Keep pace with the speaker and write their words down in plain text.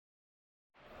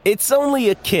It's only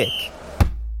a kick,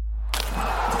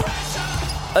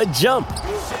 a jump,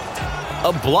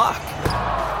 a block.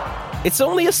 It's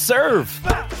only a serve.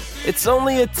 It's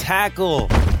only a tackle,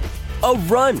 a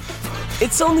run.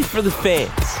 It's only for the fans.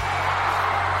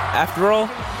 After all,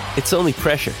 it's only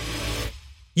pressure.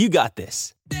 You got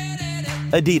this.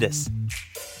 Adidas.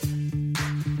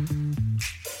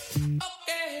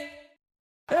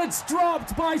 It's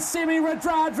dropped by Semi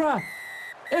Radradra.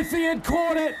 If he had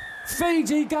caught it,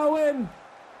 Fiji go in.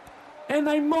 And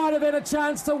they might have had a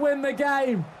chance to win the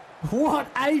game. What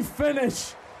a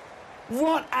finish.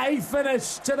 What a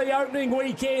finish to the opening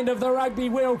weekend of the Rugby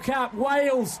World Cup.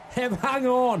 Wales have hung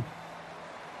on.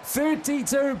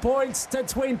 32 points to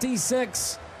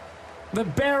 26. The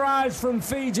barrage from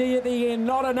Fiji at the end,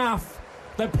 not enough.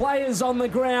 The players on the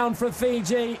ground for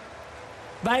Fiji,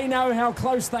 they know how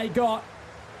close they got.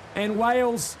 And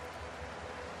Wales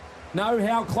know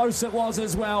how close it was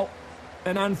as well.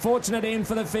 An unfortunate end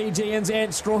for the Fijians,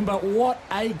 Ant Strawn, but what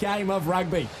a game of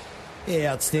rugby.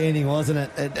 Yeah, outstanding, wasn't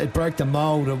it? It broke the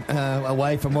mould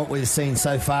away from what we've seen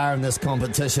so far in this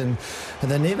competition.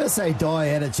 And the never-say-die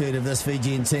attitude of this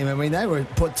Fijian team. I mean, they were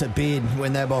put to bed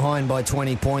when they were behind by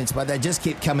 20 points, but they just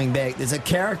kept coming back. There's a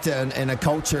character and a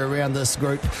culture around this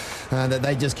group that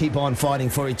they just keep on fighting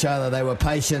for each other. They were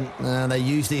patient. They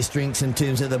used their strengths in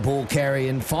terms of the ball carry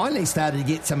and finally started to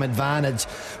get some advantage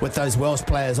with those Welsh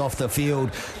players off the field.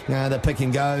 The pick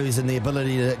and goes and the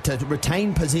ability to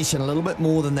retain possession a little bit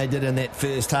more than they did in that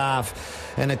first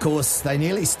half. And of course they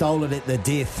nearly stole it at the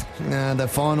death. The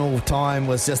final time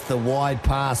was just the wide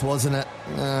pass, wasn't it?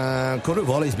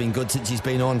 Kuruvoli's been good since he's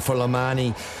been on for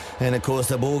Lamani, and of course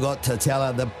the ball got to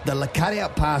Teller. The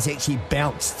cut-out pass actually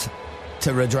bounced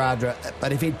to Radradra,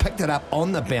 but if he'd picked it up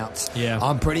on the bounce,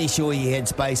 I'm pretty sure he had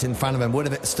space in front of him. Would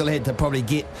have still had to probably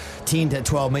get 10 to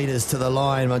 12 metres to the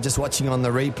line. I'm just watching on the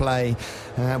replay.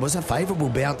 It was a favourable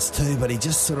bounce too, but he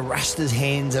just sort of rushed his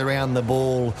hands around the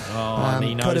ball.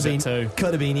 He knows it too.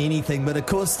 Could have been anything, but of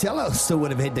course Teller still would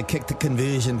have had to kick the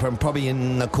conversion from probably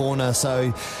in the corner.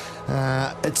 So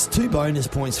it's 2 bonus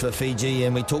points for Fiji,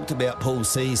 and we talked about Pool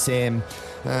C, Sam.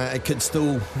 It could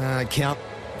still count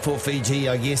for Fiji,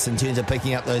 I guess, in terms of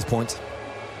picking up those points.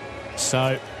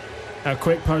 So, a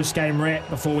quick post-game wrap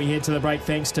before we head to the break.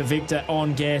 Thanks to Victor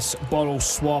on gas bottle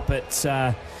swap. It's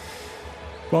well,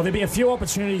 there'll be a few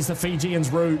opportunities the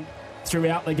Fijians root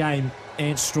throughout the game,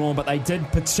 Ant Strawn, but they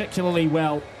did particularly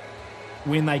well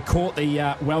when they caught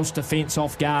the Welsh defence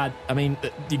off guard. I mean,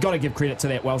 you've got to give credit to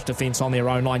that Welsh defence on their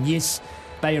own line. Yes,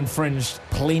 they infringed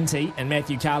plenty, and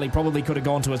Matthew Carley probably could have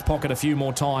gone to his pocket a few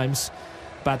more times.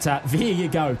 But there you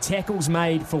go. Tackles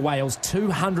made for Wales,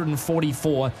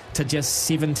 244 to just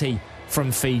 70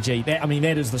 from Fiji.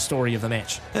 That is the story of the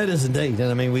match. It is indeed. And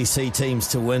I mean, we see teams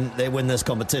to win this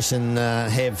competition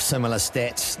have similar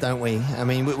stats, don't we? I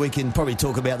mean, we can probably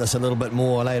talk about this a little bit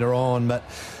more later on, but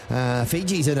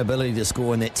Fiji's inability to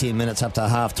score in that 10 minutes up to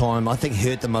half-time, I think,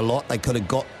 hurt them a lot. They could have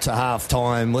got to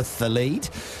half-time with the lead,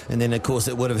 and then, of course,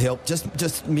 it would have helped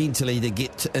just mentally to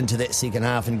get into that second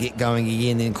half and get going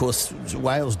again. Then, of course,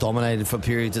 Wales dominated for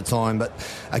periods of time, but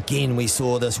again, we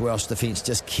saw this Welsh defence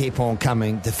just keep on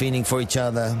coming, defending for each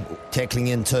other, tackling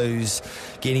in twos,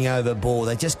 getting over ball.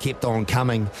 They just kept on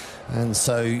coming. And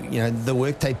so, the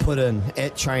work they put in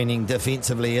at training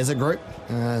defensively as a group,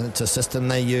 it's a system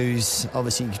they use,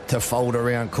 obviously, to fold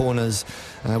around corners,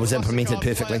 was implemented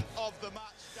perfectly.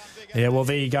 Yeah, well,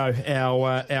 there you go.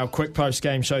 Our quick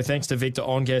post-game show. Thanks to Victor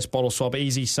on gas bottle swap.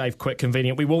 Easy, safe, quick,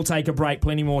 convenient. We will take a break.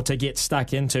 Plenty more to get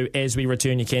stuck into as we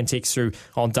return. You can text through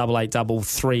on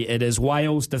 8833. It is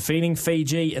Wales defeating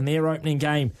Fiji in their opening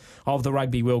game of the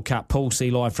Rugby World Cup. Pool C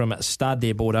live from Stade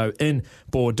de Bordeaux in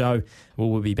Bordeaux.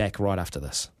 We'll be back right after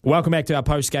this. Welcome back to our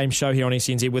post-game show here on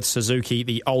SNZ with Suzuki,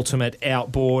 the ultimate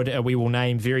outboard. We will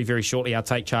name very, very shortly our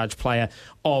take charge player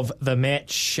of the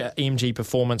match. MG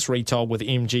Performance retold with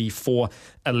MG4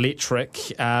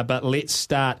 Electric. But let's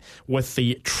start with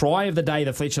the try of the day,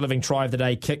 the Fletcher Living try of the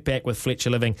day. Kickback with Fletcher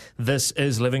Living. This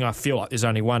is Living. I feel like there's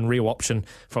only one real option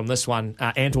from this one.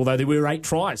 And although there were 8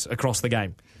 tries across the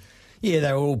game. Yeah,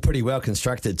 they were all pretty well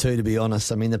constructed too, to be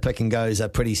honest. I mean, the pick and goes are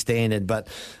pretty standard, but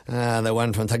the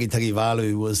one from Taki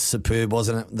Valu was superb,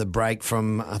 wasn't it? The break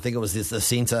from, I think it was the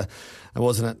centre,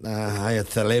 wasn't it?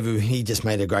 Thalevu, he just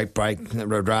made a great break.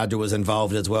 Radradra was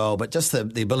involved as well, but just the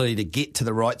ability to get to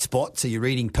the right spot. So you're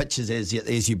reading pitches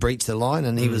as you breach the line,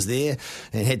 and he was there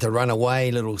and had to run away,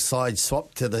 little side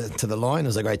swap to the line. It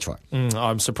was a great try.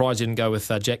 I'm surprised you didn't go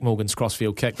with Jack Morgan's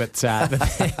crossfield kick, but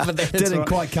that didn't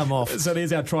quite come off. So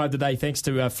there's our try of the day. today, thanks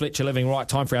to Fletcher Living. Right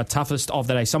time for our toughest of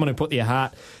the day. Someone who put their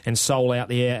heart and soul out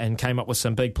there and came up with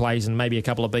some big plays and maybe a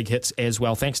couple of big hits as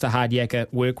well. Thanks to Hard Yakka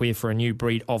Workwear for a new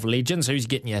breed of legends. Who's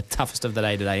getting your toughest of the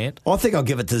day today, Ant? I think I'll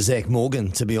give it to Zach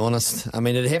Morgan, to be honest. I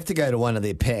mean, it'd have to go to one of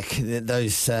their pack.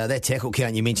 That tackle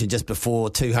count you mentioned just before,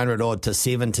 200 odd to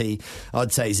 70.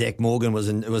 I'd say Zach Morgan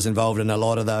was involved in a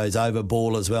lot of those, over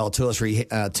ball as well, 2 or 3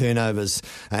 turnovers.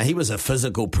 He was a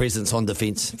physical presence on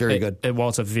defence. Very good. It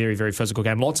was a very, very physical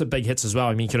game. Lots of big hits as well.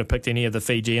 I mean, you could have picked any of the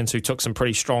Fijians who took some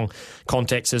pretty strong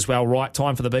contacts as well. Right,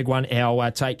 time for the big one.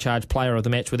 Our take charge player of the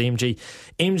match with MG.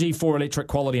 MG for electric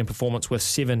quality and performance with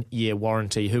 7-year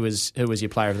warranty. Who is your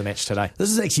player of the match today? This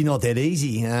is actually not that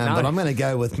easy, but I'm going to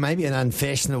go with maybe an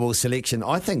unfashionable selection.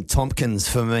 I think Tompkins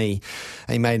for me.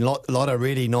 He made a lot of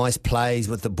really nice plays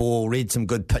with the ball, read some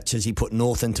good pitches. He put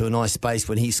North into a nice space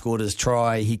when he scored his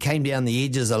try. He came down the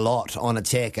edges a lot on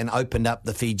attack and opened up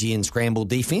the Fijian scramble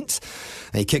defence.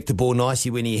 And he kicked the ball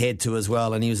nicely when he had to as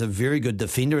well, and he was a very good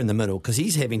defender in the middle because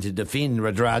he's having to defend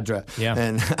Radradra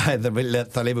and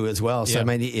the level as well. So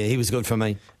he was good for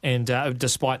me. And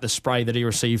despite the spray that he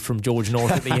received from George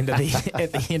North at the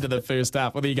end of the first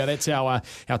half, well, there you go. That's our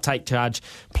take charge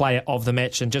player of the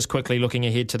match. And just quickly looking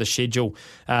ahead to the schedule,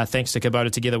 thanks to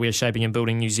Kubota, together we are shaping and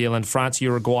building New Zealand. France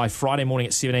Uruguay Friday morning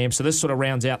at 7 a.m. So this sort of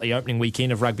rounds out the opening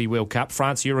weekend of Rugby World Cup.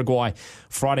 France Uruguay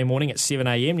Friday morning at 7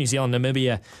 a.m. New Zealand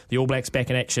Namibia, the All Blacks back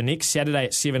in action next Saturday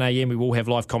at 7 a.m. We will have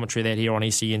live commentary of that here on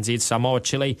SENZ. Samoa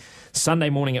Chile Sunday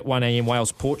morning at 1 a.m.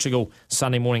 Wales Portugal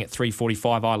Sunday morning at 3:45.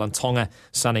 Ireland Tonga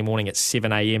Sunday morning at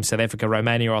 7 a.m. South Africa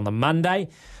Romania on the Monday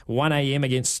 1 a.m.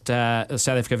 against South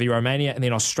Africa v Romania, and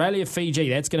then Australia Fiji.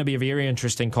 That's going to be a very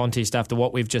interesting contest after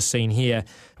what we've just seen here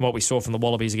and what we saw from the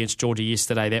Wallabies against Georgia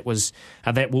yesterday.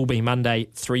 That will be Monday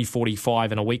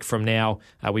 3:45, and a week from now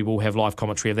we will have live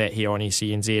commentary of that here on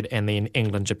SENZ, and then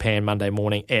England Japan Monday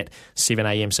morning at 7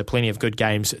 a.m. So plenty of good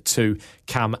games to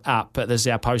come up. But this is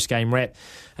our post game wrap.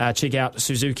 Check out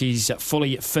Suzuki's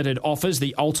fully fitted offers,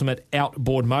 the ultimate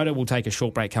outboard motor. We'll take a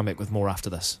short break, come back with more after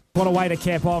this. What a way to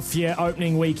cap off your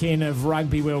opening weekend of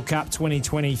Rugby World Cup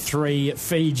 2023.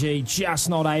 Fiji just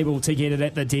not able to get it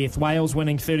at the death. Wales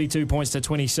winning 32 points to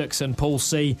 26 in Pool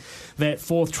C. That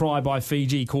fourth try by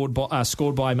Fiji scored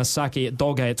by Masaki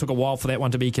Doge. It took a while for that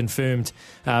one to be confirmed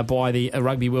by the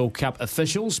Rugby World Cup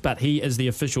officials, but he is the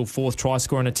official fourth try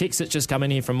scorer. And a text that's just come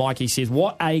in here from Mike. He says,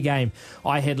 what a game.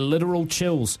 I had literal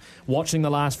chills watching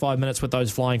the last 5 minutes with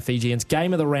those flying Fijians.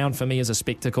 Game of the round for me is a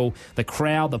spectacle. The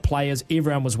crowd, the players,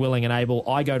 everyone was willing and able.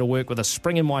 I go to work with a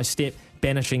spring in my step,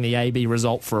 banishing the AB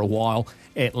result for a while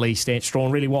at least. Ant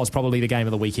Strawn really was probably the game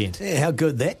of the weekend. Yeah, how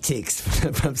good that text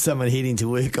from someone heading to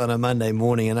work on a Monday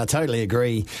morning, and I totally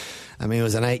agree. I mean, it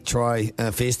was an 8-try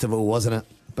festival, wasn't it?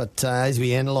 But as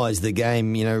we analyse the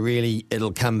game, really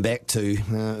it'll come back to,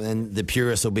 and the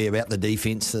purists will be about the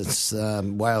defence.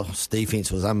 Wales'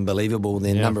 defence was unbelievable.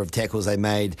 The number of tackles they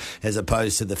made as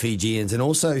opposed to the Fijians. And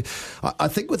also, I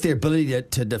think with their ability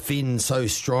to defend so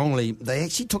strongly, they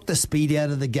actually took the speed out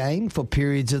of the game for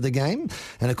periods of the game.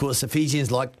 And of course, the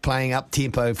Fijians like playing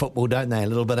up-tempo football, don't they? A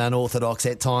little bit unorthodox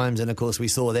at times. And of course, we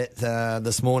saw that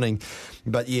this morning.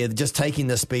 But yeah, just taking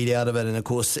the speed out of it. And of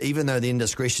course, even though the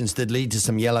indiscretions did lead to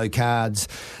some yellow cards,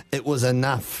 it was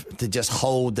enough to just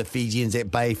hold the Fijians at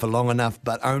bay for long enough,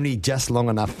 but only just long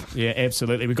enough. Yeah,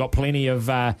 absolutely. We've got plenty of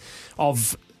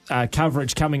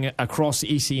coverage coming across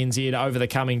SENZ over the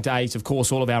coming days. Of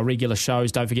course, all of our regular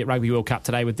shows. Don't forget Rugby World Cup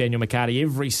Today with Daniel McCarty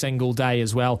every single day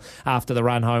as well after the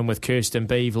run home with Kirsten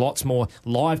Beeve. Lots more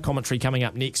live commentary coming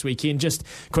up next weekend. Just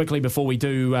quickly before we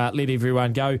do let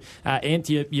everyone go, Ant,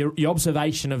 your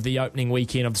observation of the opening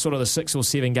weekend of sort of the 6 or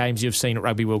 7 games you've seen at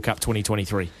Rugby World Cup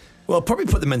 2023. Well, I'll probably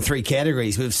put them in 3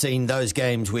 categories. We've seen those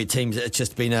games where teams, it's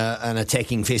just been an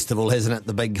attacking festival, hasn't it?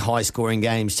 The big high-scoring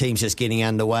games, teams just getting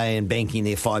underway and banking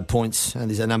their 5 points. And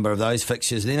there's a number of those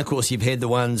fixtures. Then, of course, you've had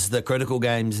the critical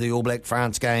games, the All Black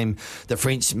France game, the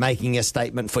French making a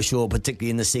statement for sure, particularly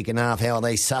in the second half, how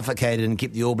they suffocated and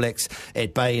kept the All Blacks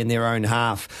at bay in their own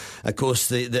half. Of course,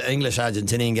 the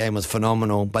English-Argentinian game was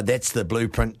phenomenal, but that's the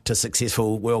blueprint to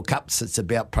successful World Cups. It's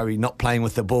about probably not playing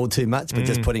with the ball too much, but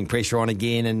just putting pressure on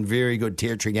again, and very good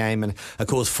territory game. And of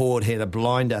course Ford had a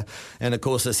blinder, and of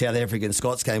course the South African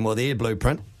Scots game, well, their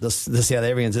blueprint, the South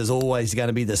Africans, is always going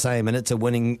to be the same, and it's a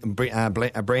winning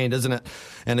brand, isn't it?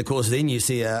 And of course then you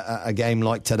see a game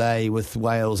like today with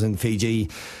Wales and Fiji.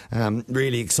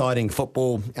 Really exciting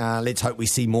football. Let's hope we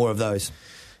see more of those.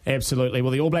 Absolutely.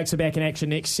 Well, the All Blacks are back in action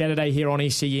next Saturday here on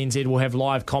SENZ. We'll have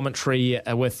live commentary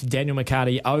with Daniel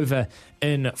McCarty over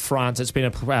in France. It's been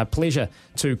a pleasure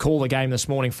to call the game this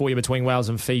morning for you between Wales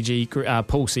and Fiji.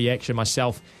 Pool C action,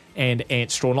 myself and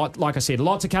Ant Straw. Like I said,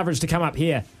 lots of coverage to come up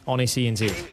here on SENZ.